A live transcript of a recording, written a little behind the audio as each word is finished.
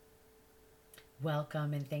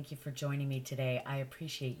Welcome and thank you for joining me today. I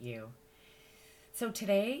appreciate you. So,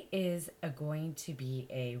 today is going to be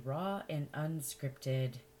a raw and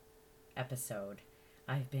unscripted episode.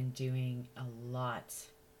 I've been doing a lot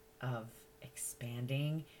of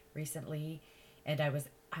expanding recently, and I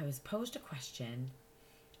was posed a question,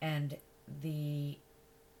 and the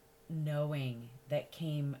knowing that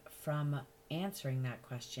came from answering that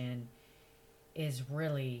question is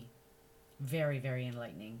really very, very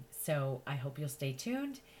enlightening. So I hope you'll stay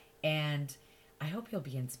tuned, and I hope you'll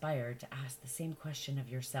be inspired to ask the same question of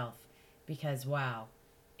yourself because, wow,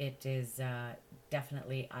 it is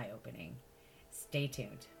definitely eye opening. Stay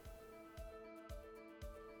tuned.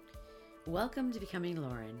 Welcome to Becoming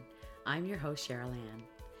Lauren. I'm your host, Cheryl Ann.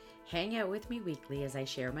 Hang out with me weekly as I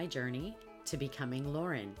share my journey to becoming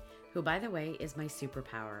Lauren, who, by the way, is my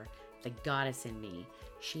superpower, the goddess in me.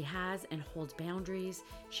 She has and holds boundaries,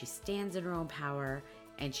 she stands in her own power,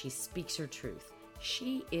 and she speaks her truth.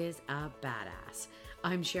 She is a badass.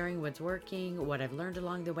 I'm sharing what's working, what I've learned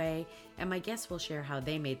along the way, and my guests will share how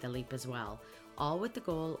they made the leap as well, all with the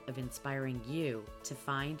goal of inspiring you to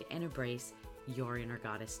find and embrace your inner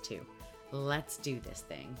goddess too. Let's do this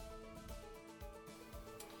thing.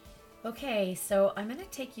 Okay, so I'm going to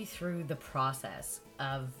take you through the process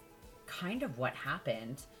of kind of what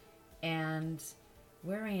happened and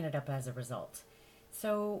where I ended up as a result.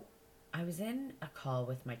 So I was in a call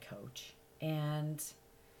with my coach, and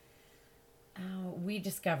we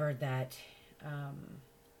discovered that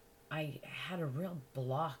I had a real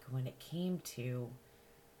block when it came to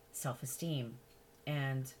self-esteem,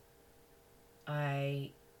 and I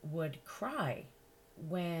would cry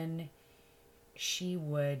when she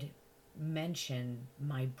would mention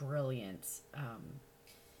my brilliance,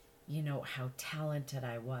 how talented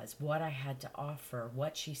I was, what I had to offer,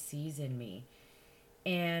 what she sees in me.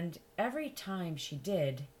 And every time she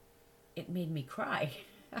did, it made me cry.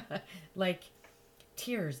 Like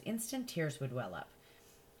tears, instant tears would well up.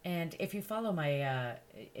 And if you follow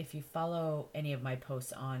any of my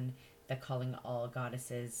posts on the Calling All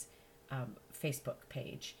Goddesses Facebook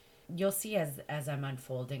page, you'll see as I'm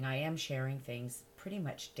unfolding, I am sharing things pretty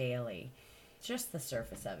much daily, just the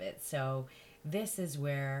surface of it. So this is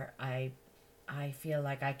where I feel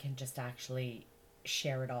like I can just actually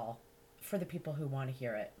share it all for the people who want to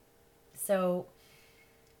hear it. So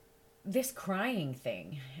this crying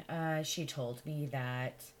thing, she told me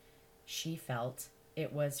that she felt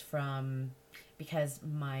it was from because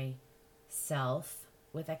my self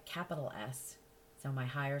with a capital S, so my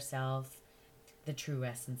higher self, the true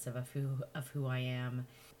essence of who I am,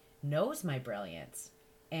 knows my brilliance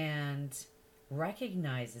and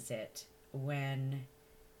recognizes it when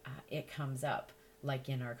it comes up, like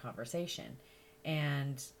in our conversation.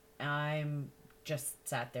 And I'm just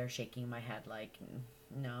sat there shaking my head like,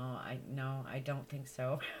 no, I don't think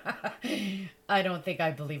so. I don't think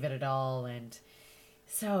I believe it at all. And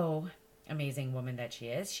so, amazing woman that she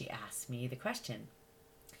is, she asked me the question,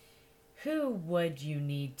 who would you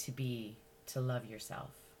need to be to love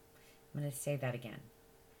yourself? I'm going to say that again.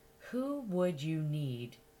 Who would you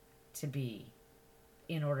need to be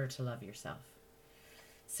in order to love yourself?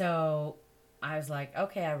 So I was like,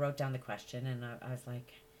 okay, I wrote down the question, and I was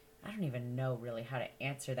like, I don't even know really how to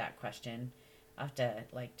answer that question. I have to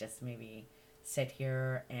just maybe sit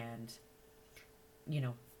here and,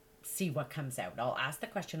 see what comes out. I'll ask the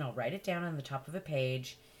question, I'll write it down on the top of a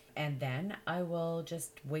page, and then I will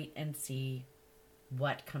just wait and see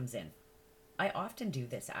what comes in. I often do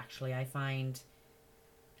this, actually. I find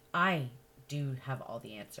I do have all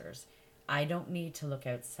the answers. I don't need to look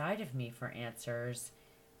outside of me for answers.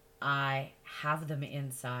 I have them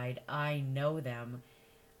inside. I know them.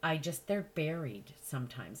 They're buried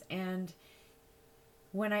sometimes. And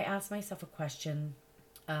when I ask myself a question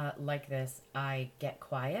like this, I get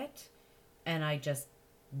quiet and I just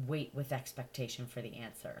wait with expectation for the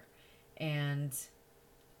answer. And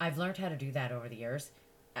I've learned how to do that over the years.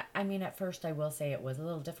 I mean, at first, I will say it was a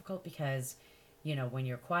little difficult because, when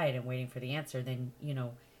you're quiet and waiting for the answer, then,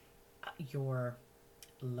 your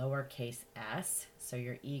lowercase s, so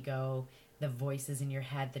your ego, the voices in your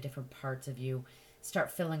head, the different parts of you, start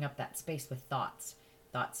filling up that space with thoughts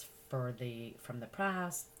from the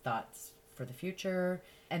past, thoughts for the future,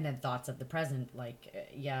 and then thoughts of the present, like,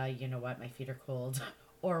 yeah, you know what, my feet are cold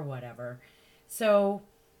or whatever. So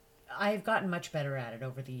I've gotten much better at it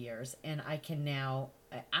over the years, and I can now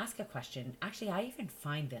ask a question. Actually, I even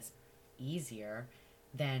find this easier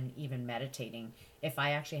than even meditating if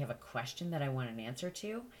I actually have a question that I want an answer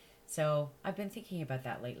to. So I've been thinking about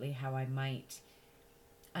that lately, how I might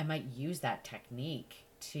use that technique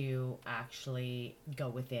to actually go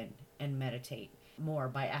within and meditate. more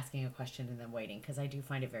by asking a question and then waiting, because I do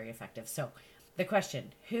find it very effective. So the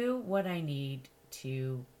question, who would I need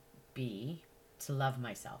to be to love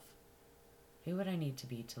myself? Who would I need to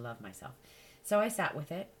be to love myself? So I sat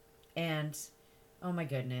with it, and oh my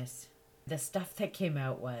goodness, the stuff that came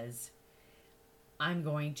out was, I'm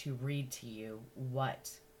going to read to you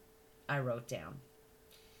what I wrote down.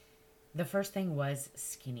 The first thing was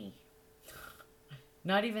skinny.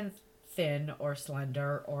 Not even thin or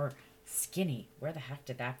slender or skinny. Where the heck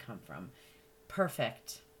did that come from?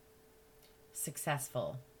 Perfect.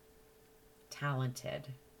 Successful. Talented.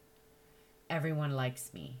 Everyone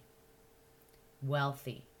likes me.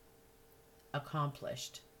 Wealthy.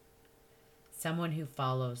 Accomplished. Someone who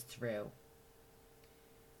follows through.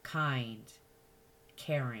 Kind.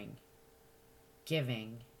 Caring.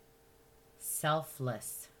 Giving.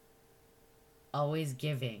 Selfless. Always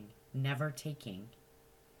giving. Never taking.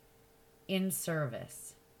 In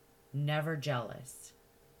service. Never jealous.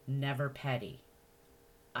 Never petty.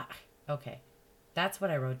 Okay. That's what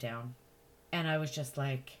I wrote down. And I was just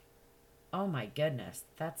like, oh my goodness,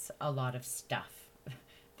 that's a lot of stuff.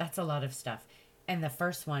 That's a lot of stuff. And the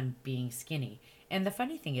first one being skinny. And the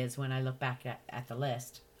funny thing is, when I look back at the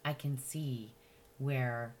list, I can see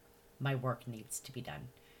where my work needs to be done.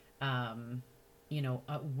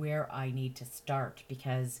 Where I need to start,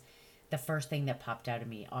 because the first thing that popped out of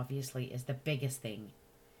me, obviously, is the biggest thing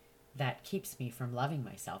that keeps me from loving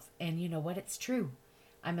myself. And you know what? It's true.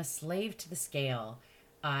 I'm a slave to the scale.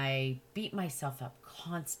 I beat myself up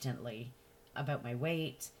constantly about my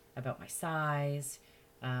weight, about my size,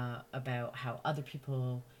 about how other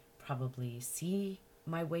people probably see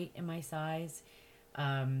my weight and my size.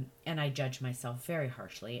 And I judge myself very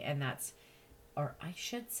harshly. And or I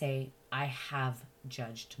should say, I have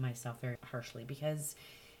judged myself very harshly, because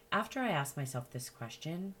after I asked myself this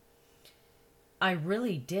question, I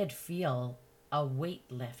really did feel a weight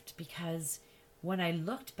lift, because when I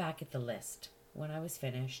looked back at the list, when I was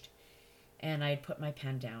finished and I had put my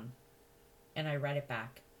pen down and I read it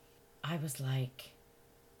back, I was like,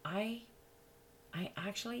 I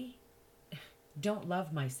actually don't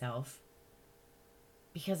love myself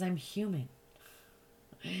because I'm human.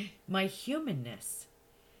 My humanness.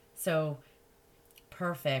 So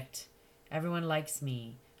perfect. Everyone likes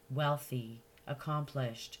me. Wealthy.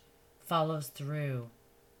 Accomplished. Follows through.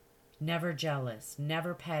 Never jealous.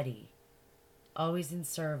 Never petty. Always in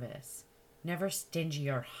service. Never stingy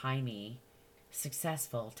or high-me.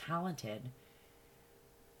 Successful. Talented.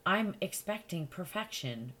 I'm expecting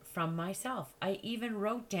perfection from myself. I even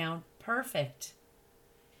wrote down perfect.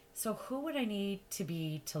 So who would I need to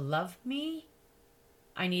be to love me?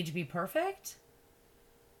 I need to be perfect.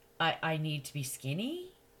 I need to be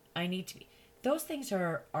skinny. I need to be... Those things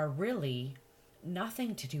are really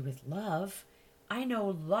nothing to do with love. I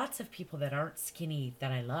know lots of people that aren't skinny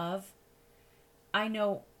that I love. I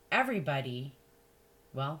know everybody...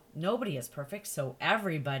 Well, nobody is perfect, so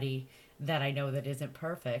everybody that I know that isn't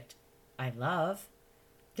perfect, I love.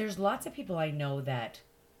 There's lots of people I know that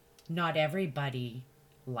not everybody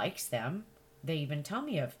likes them. They even tell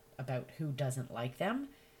me about who doesn't like them.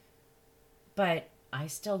 But I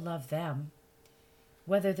still love them.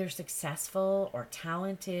 Whether they're successful or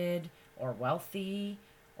talented or wealthy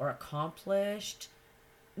or accomplished,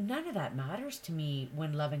 none of that matters to me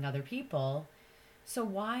when loving other people. So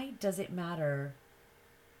why does it matter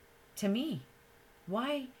to me?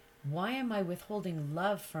 Why am I withholding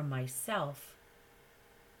love from myself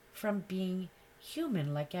from being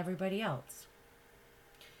human like everybody else?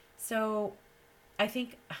 So I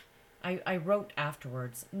think I wrote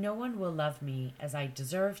afterwards, no one will love me as I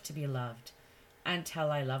deserve to be loved until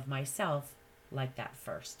I love myself like that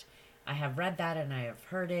first. I have read that and I have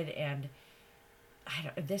heard it, and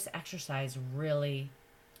this exercise really,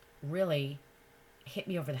 really hit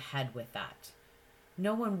me over the head with that.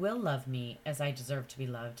 No one will love me as I deserve to be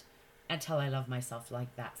loved until I love myself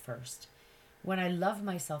like that first. When I love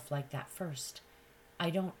myself like that first, I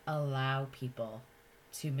don't allow people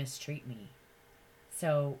to mistreat me.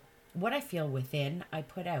 So what I feel within, I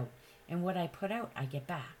put out. And what I put out, I get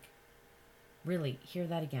back. Really, hear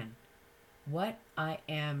that again. What I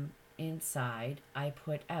am inside, I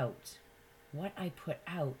put out. What I put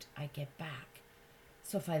out, I get back.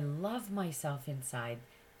 So if I love myself inside,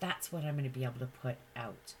 that's what I'm going to be able to put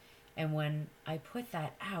out. And when I put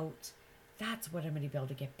that out, that's what I'm going to be able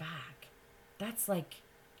to get back. That's like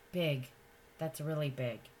big. That's really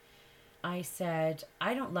big. I said,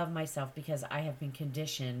 I don't love myself because I have been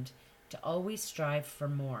conditioned to always strive for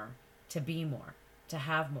more, to be more, to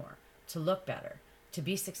have more, to look better, to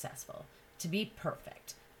be successful, to be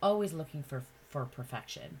perfect, always looking for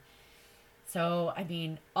perfection. So, I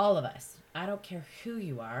mean, all of us, I don't care who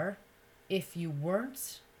you are, if you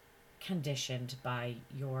weren't conditioned by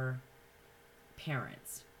your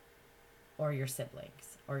parents or your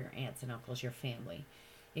siblings or your aunts and uncles, your family,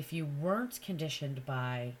 if you weren't conditioned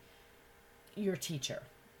by your teacher,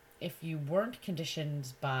 if you weren't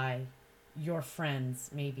conditioned by your friends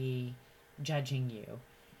maybe judging you,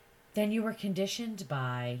 then you were conditioned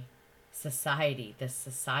by society, the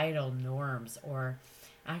societal norms, or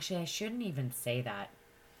actually, I shouldn't even say that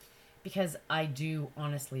because I do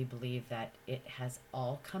honestly believe that it has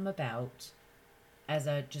all come about as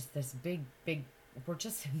a just this big, we're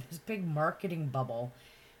just in this big marketing bubble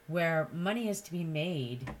where money is to be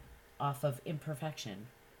made off of imperfection.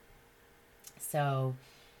 So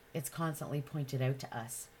it's constantly pointed out to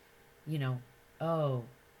us, you know, oh,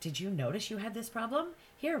 did you notice you had this problem?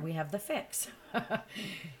 Here, we have the fix.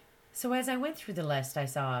 So as I went through the list, I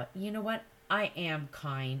saw, you know what? I am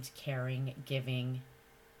kind, caring, giving,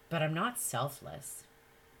 but I'm not selfless.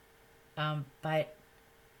 But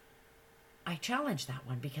I challenge that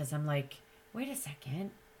one because I'm like, wait a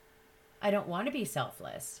second. I don't want to be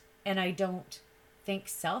selfless. And I don't think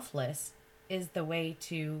selfless is the way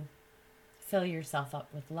to fill yourself up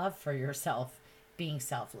with love for yourself, being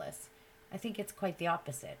selfless. I think it's quite the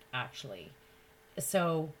opposite, actually.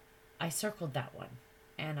 So I circled that one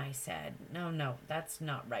and I said, no, that's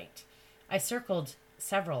not right. I circled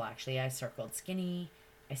several, actually. I circled skinny,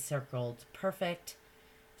 I circled perfect,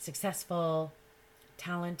 successful,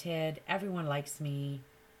 talented, everyone likes me.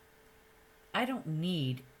 I don't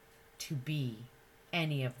need to be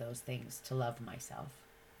any of those things to love myself.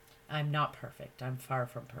 I'm not perfect. I'm far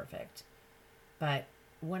from perfect. But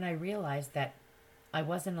when I realized that I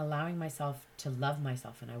wasn't allowing myself to love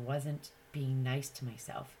myself and I wasn't being nice to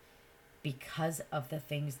myself because of the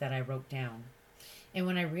things that I wrote down, and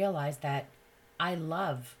when I realized that I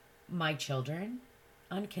love my children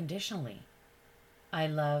unconditionally, I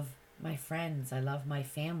love my friends, I love my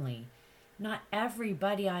family. Not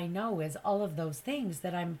everybody I know is all of those things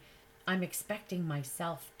that I'm expecting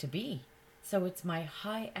myself to be. So it's my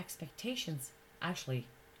high expectations, actually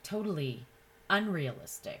totally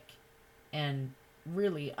unrealistic and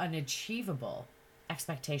really unachievable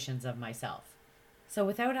expectations of myself. So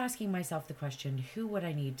without asking myself the question, who would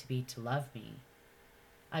I need to be to love me?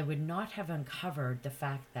 I would not have uncovered the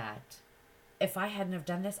fact that if I hadn't have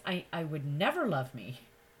done this, I would never love me.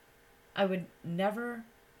 I would never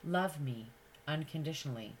love me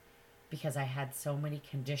unconditionally because I had so many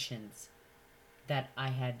conditions that I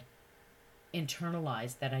had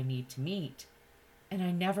internalized that I need to meet, and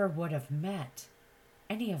I never would have met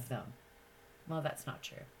any of them. Well, that's not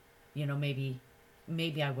true. You know, maybe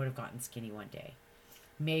I would have gotten skinny one day.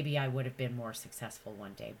 Maybe I would have been more successful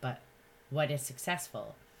one day. But what is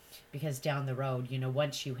successful? Because down the road, you know,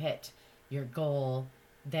 once you hit your goal,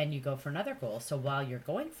 then you go for another goal. So while you're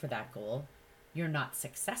going for that goal, you're not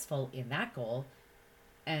successful in that goal.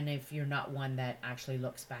 And if you're not one that actually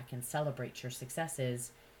looks back and celebrates your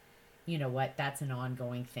successes, you know what? That's an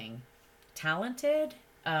ongoing thing. Talented,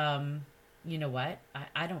 you know what?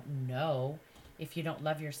 I don't know if you don't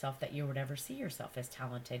love yourself that you would ever see yourself as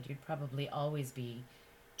talented. You'd probably always be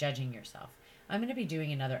judging yourself. I'm going to be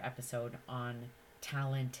doing another episode on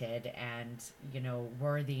talented and, you know,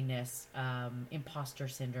 worthiness, imposter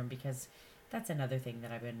syndrome, because that's another thing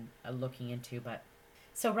that I've been looking into. But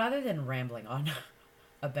so rather than rambling on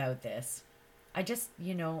about this, I just,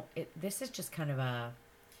 you know, this is just kind of a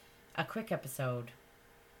quick episode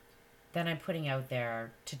that I'm putting out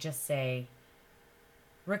there to just say,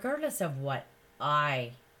 regardless of what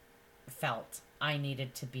I felt I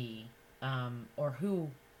needed to be, or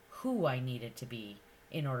who I needed to be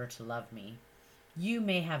in order to love me, you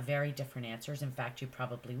may have very different answers. In fact, you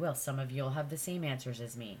probably will. Some of you will have the same answers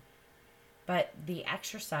as me. But the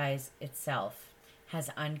exercise itself has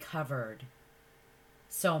uncovered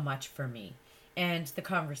so much for me. And the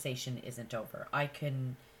conversation isn't over. I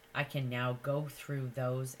can now go through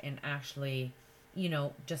those and actually, you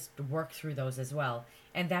know, just work through those as well.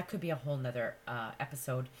 And that could be a whole nother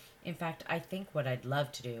episode. In fact, I think what I'd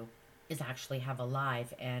love to do is actually have a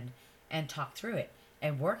live and talk through it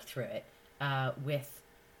and work through it with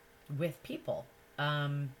people.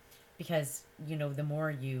 Because, you know, the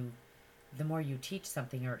more you teach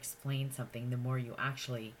something or explain something, the more you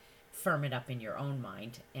actually firm it up in your own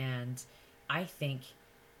mind. And I think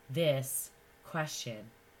this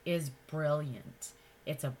question is brilliant.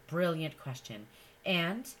 It's a brilliant question.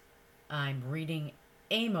 And I'm reading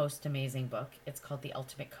a most amazing book. It's called The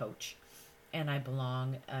Ultimate Coach. And I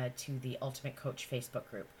belong to the Ultimate Coach Facebook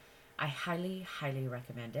group. I highly, highly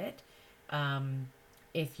recommend it.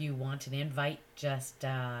 If you want an invite, just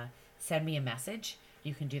send me a message.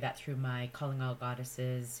 You can do that through my Calling All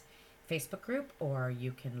Goddesses Facebook group, or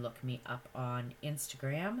you can look me up on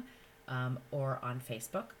Instagram or on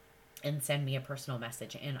Facebook and send me a personal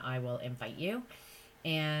message, and I will invite you.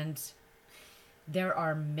 And there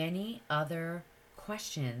are many other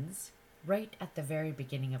questions right at the very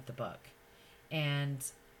beginning of the book. And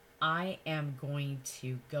I am going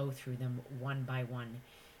to go through them one by one,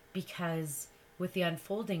 because with the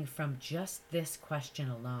unfolding from just this question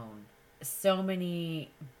alone, so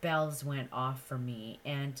many bells went off for me,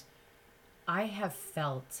 and I have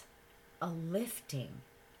felt a lifting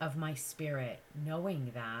of my spirit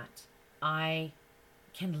knowing that I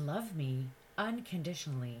can love me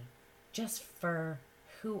unconditionally just for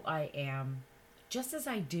who I am, just as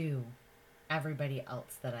I do everybody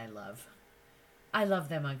else that I love. I love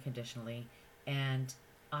them unconditionally, and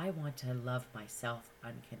I want to love myself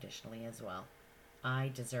unconditionally as well.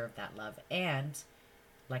 I deserve that love. And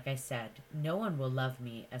like I said, no one will love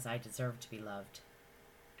me as I deserve to be loved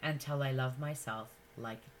until I love myself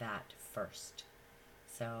like that first.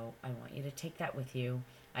 So I want you to take that with you.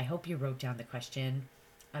 I hope you wrote down the question.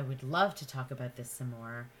 I would love to talk about this some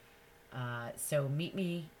more. So meet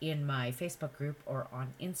me in my Facebook group or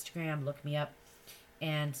on Instagram. Look me up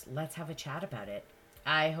and let's have a chat about it.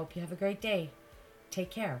 I hope you have a great day.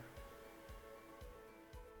 Take care.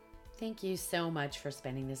 Thank you so much for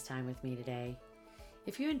spending this time with me today.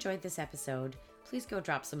 If you enjoyed this episode, please go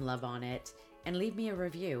drop some love on it and leave me a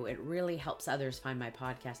review. It really helps others find my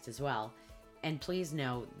podcast as well. And please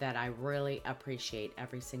know that I really appreciate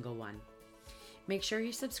every single one. Make sure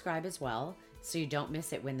you subscribe as well so you don't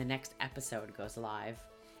miss it when the next episode goes live.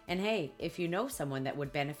 And hey, if you know someone that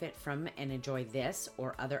would benefit from and enjoy this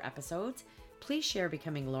or other episodes, please share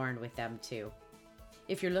Becoming Lauren with them too.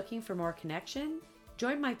 If you're looking for more connection,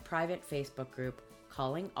 join my private Facebook group,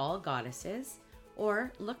 Calling All Goddesses,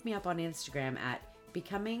 or look me up on Instagram at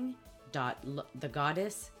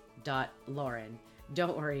becoming.thegoddess.lauren.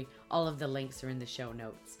 Don't worry, all of the links are in the show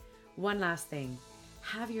notes. One last thing,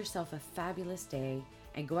 have yourself a fabulous day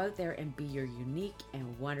and go out there and be your unique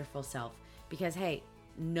and wonderful self, because hey,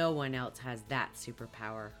 no one else has that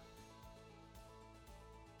superpower.